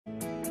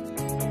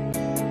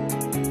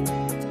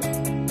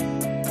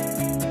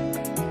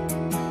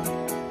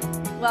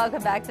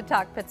welcome back to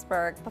Talk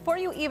Pittsburgh. Before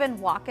you even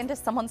walk into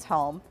someone's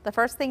home, the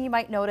first thing you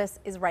might notice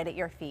is right at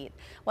your feet.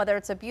 Whether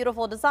it's a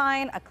beautiful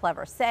design, a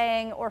clever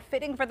saying, or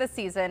fitting for the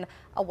season,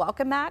 a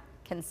welcome mat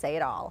can say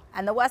it all.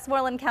 And the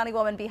Westmoreland County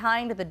woman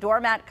behind the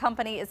Doormat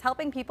Company is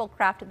helping people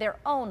craft their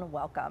own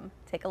welcome.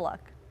 Take a look.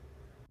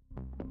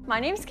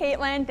 My name's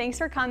Caitlin. Thanks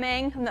for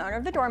coming. I'm the owner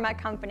of the Doormat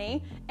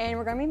Company, and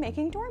we're going to be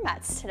making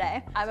doormats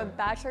today. I have a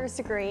bachelor's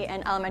degree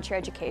in elementary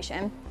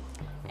education,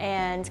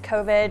 and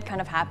COVID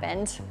kind of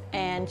happened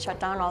and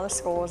shut down all the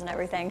schools and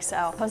everything. So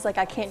I was like,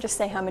 I can't just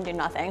stay home and do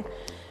nothing.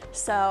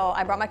 So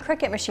I brought my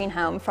Cricut machine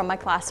home from my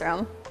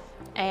classroom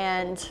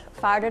and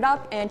fired it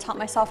up and taught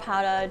myself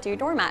how to do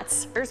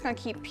doormats. You're just going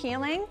to keep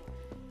peeling,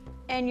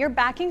 and your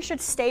backing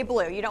should stay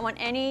blue. You don't want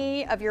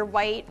any of your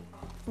white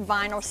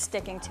vinyl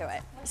sticking to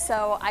it.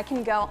 So I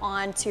can go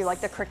on to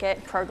like the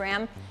Cricut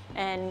program,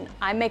 and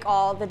I make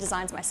all the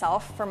designs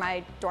myself for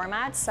my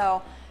doormats.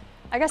 So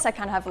I guess I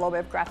kind of have a little bit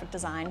of graphic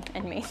design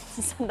in me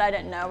that I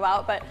didn't know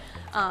about, but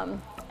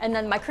and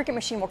then my Cricut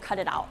machine will cut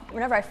it out.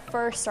 Whenever I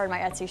first started my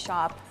Etsy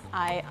shop,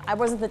 I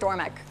wasn't the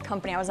Doormat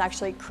Company. I was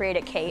actually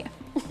Created Kate,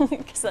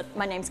 because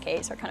my name's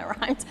Kate, so it kind of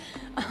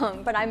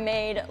rhymed. But I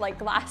made like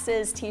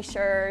glasses,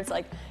 t-shirts,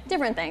 like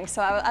different things.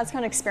 So I was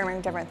kind of experimenting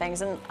with different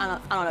things, and I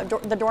don't know,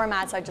 the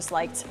doormats I just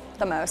liked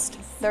the most.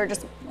 They're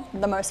just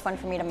the most fun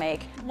for me to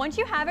make. Once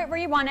you have it where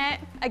you want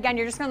it, again,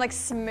 you're just gonna like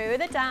smooth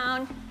it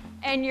down,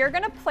 and you're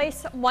gonna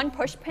place one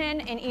push pin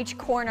in each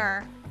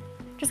corner.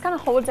 Just kind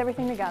of holds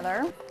everything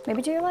together.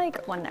 Maybe do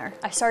like one there.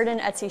 I started an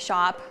Etsy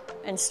shop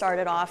and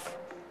started off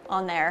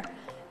on there,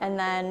 and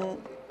then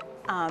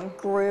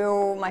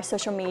grew my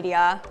social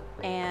media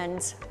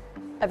and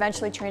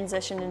eventually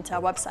transitioned into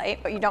a website.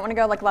 But you don't want to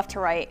go like left to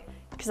right,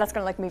 because that's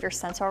gonna like move your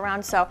stencil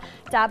around. So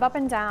dab up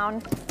and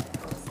down.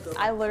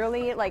 I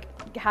literally like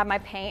have my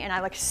paint and I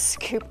like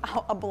scoop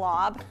out a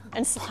blob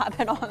and slap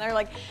it on there,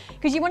 like,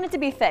 because you want it to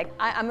be thick.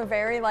 I'm a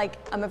very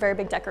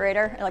big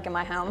decorator, like in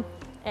my home,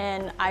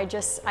 and I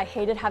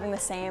hated having the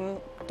same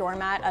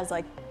doormat as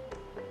like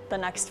the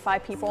next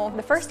 5 people.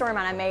 The first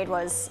doormat I made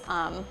was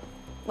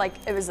like,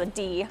 it was a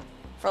D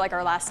for like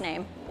our last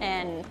name,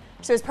 and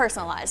so it was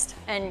personalized,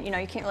 and you know,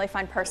 you can't really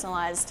find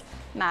personalized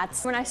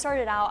mats. When I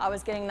started out, I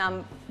was getting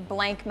them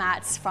blank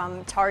mats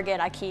from Target,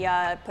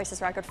 IKEA, places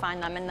where I could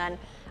find them, and then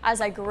as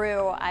I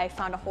grew, I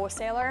found a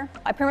wholesaler.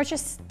 I pretty much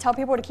just tell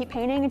people to keep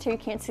painting until you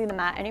can't see the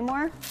mat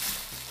anymore.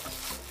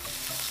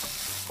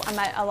 I'm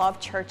at a lot of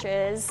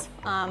churches.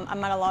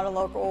 I'm at a lot of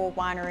local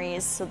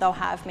wineries, so they'll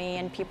have me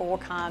and people will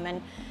come,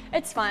 and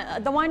it's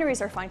fun. The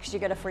wineries are fun because you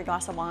get a free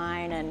glass of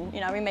wine, and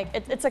you know,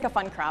 it's like a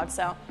fun crowd.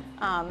 So,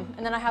 and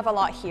then I have a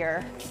lot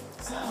here.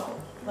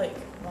 So, like,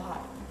 why?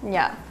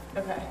 Yeah.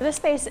 Okay. This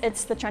space,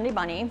 it's the Trendy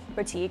Bunny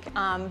Boutique.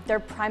 They're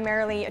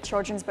primarily a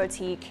children's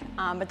boutique,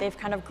 but they've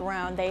kind of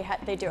grown.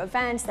 They do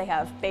events, they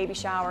have baby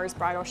showers,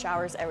 bridal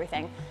showers,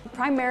 everything.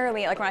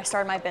 Primarily, like when I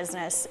started my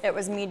business, it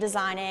was me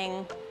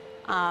designing,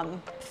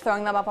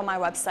 throwing them up on my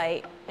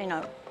website. You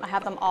know, I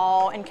have them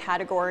all in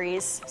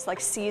categories, so like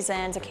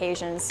seasons,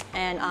 occasions,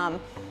 and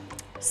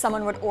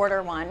someone would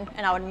order one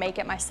and I would make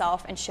it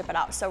myself and ship it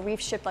out. So we've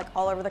shipped like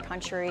all over the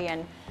country,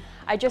 and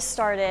I just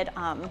started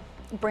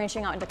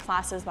branching out into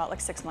classes about like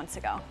 6 months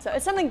ago. So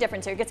it's something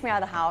different too. It gets me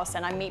out of the house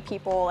and I meet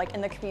people like in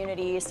the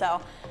community,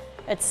 so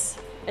it's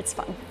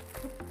fun.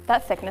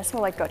 That thickness will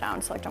like go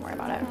down, so like don't worry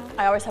about it.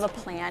 I always have a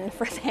plan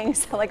for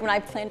things. So like when I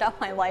planned out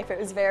my life, it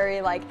was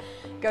very like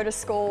go to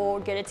school,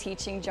 get a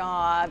teaching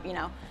job, you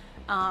know.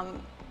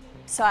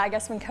 So I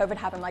guess when COVID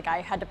happened, like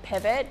I had to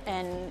pivot,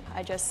 and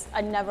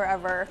I never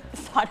ever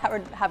thought I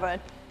would have a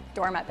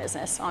doormat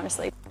business,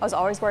 honestly. I was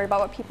always worried about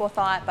what people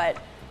thought, but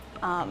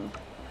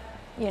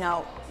you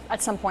know,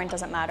 at some point it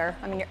doesn't matter.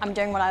 I mean, I'm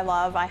doing what I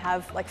love. I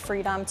have like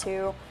freedom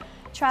to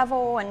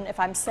travel, and if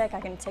I'm sick,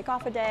 I can take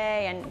off a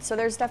day, and so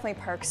there's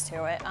definitely perks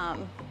to it.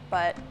 And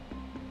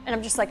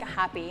I'm just like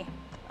happy,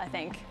 I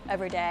think,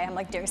 every day. I'm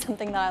like doing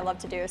something that I love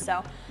to do.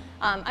 So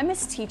I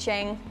miss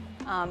teaching,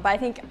 but I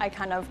think I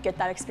kind of get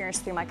that experience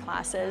through my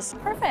classes.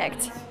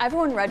 Perfect.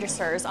 Everyone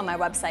registers on my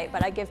website,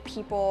 but I give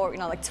people, you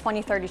know, like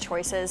 20, 30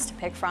 choices to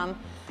pick from.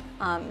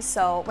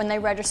 So when they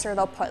register,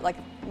 they'll put like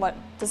what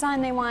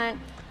design they want.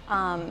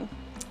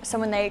 So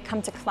when they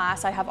come to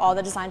class, I have all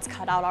the designs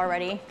cut out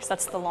already, because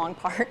that's the long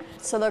part.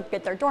 So they'll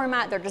get their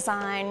doormat, their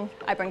design.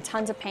 I bring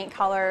tons of paint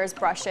colors,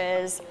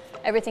 brushes,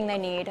 everything they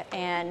need,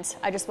 and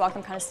I just walk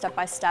them kind of step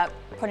by step,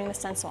 putting the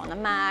stencil on the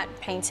mat,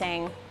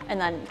 painting, and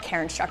then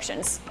care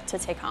instructions to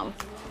take home.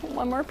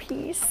 One more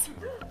piece.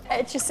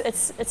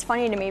 It's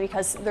funny to me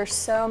because there's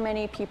so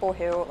many people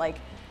who like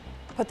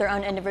put their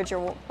own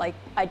individual like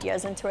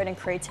ideas into it and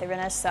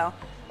creativeness. So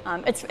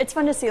it's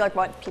fun to see like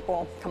what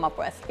people come up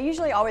with. I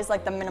usually always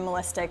like the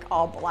minimalistic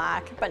all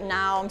black, but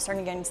now I'm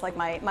starting to get into like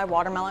my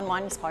watermelon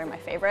one. It's probably my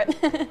favorite.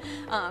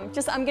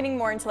 I'm getting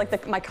more into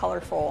like my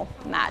colorful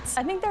mats.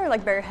 I think they're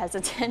like very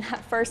hesitant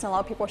at first, and a lot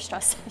of people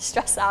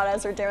stress out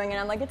as they're doing it.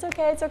 I'm like, it's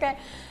okay.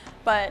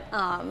 But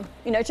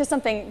you know, it's just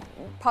something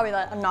probably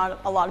that not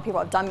a lot of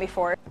people have done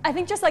before. I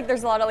think just like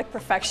there's a lot of like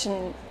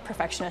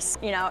perfectionists,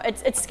 you know,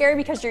 it's scary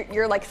because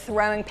you're like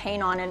throwing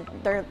paint on and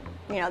they're,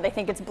 you know, they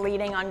think it's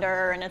bleeding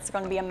under and it's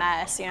going to be a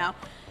mess, you know,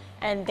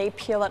 and they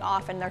peel it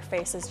off and their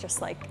faces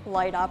just like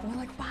light up and they're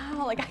like,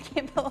 wow, like I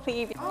can't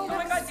believe it. Oh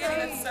my God,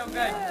 Danny, that's so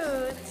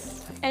good.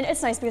 And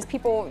it's nice because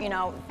people, you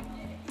know,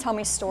 tell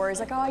me stories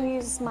like, oh, I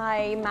use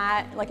my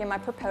mat like in my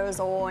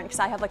proposal, and because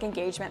I have like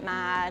engagement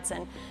mats,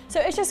 and so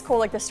it's just cool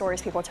like the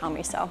stories people tell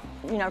me. So,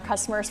 you know,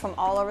 customers from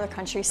all over the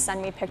country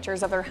send me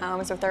pictures of their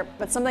homes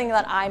with something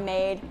that I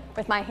made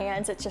with my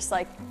hands. It's just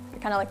like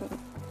kind of like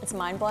it's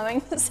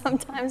mind-blowing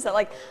sometimes that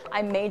like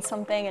I made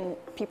something and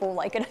people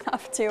like it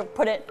enough to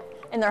put it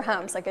in their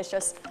homes. Like it's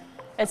just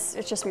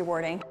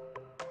rewarding.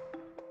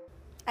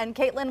 And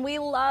Caitlin, we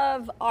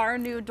love our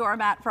new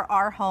doormat for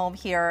our home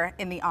here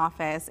in the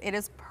office. It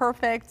is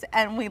perfect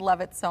and we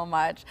love it so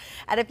much.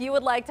 And if you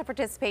would like to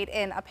participate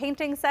in a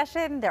painting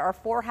session, there are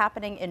 4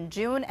 happening in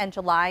June and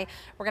July.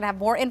 We're going to have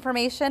more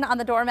information on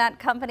the Doormat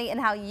Company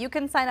and how you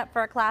can sign up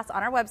for a class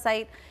on our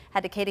website.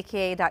 Head to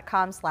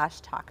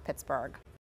kdka.com/talkpittsburgh.